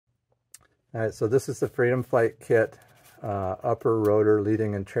All right, so this is the Freedom Flight Kit upper rotor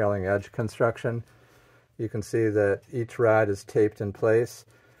leading and trailing edge construction. You can see that each rod is taped in place,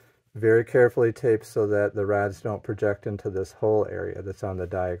 very carefully taped so that the rods don't project into this hole area that's on the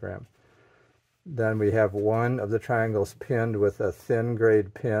diagram. Then we have one of the triangles pinned with a thin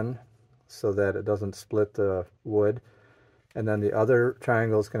grade pin so that it doesn't split the wood. And then the other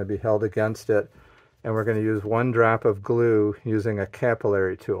triangle is going to be held against it, and we're going to use one drop of glue using a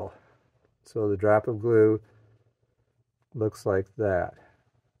capillary tool. So the drop of glue looks like that.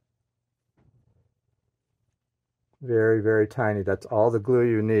 Very, very tiny. That's all the glue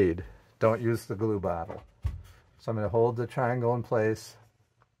you need. Don't use the glue bottle. So I'm going to hold the triangle in place,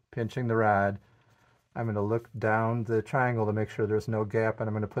 pinching the rod. I'm going to look down the triangle to make sure there's no gap, and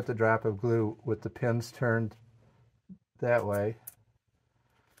I'm going to put the drop of glue with the pins turned that way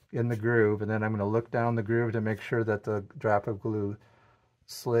in the groove, and then I'm going to look down the groove to make sure that the drop of glue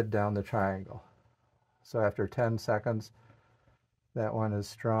slid down the triangle. So after 10 seconds, that one is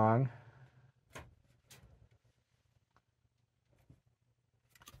strong.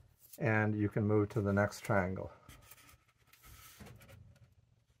 And you can move to the next triangle.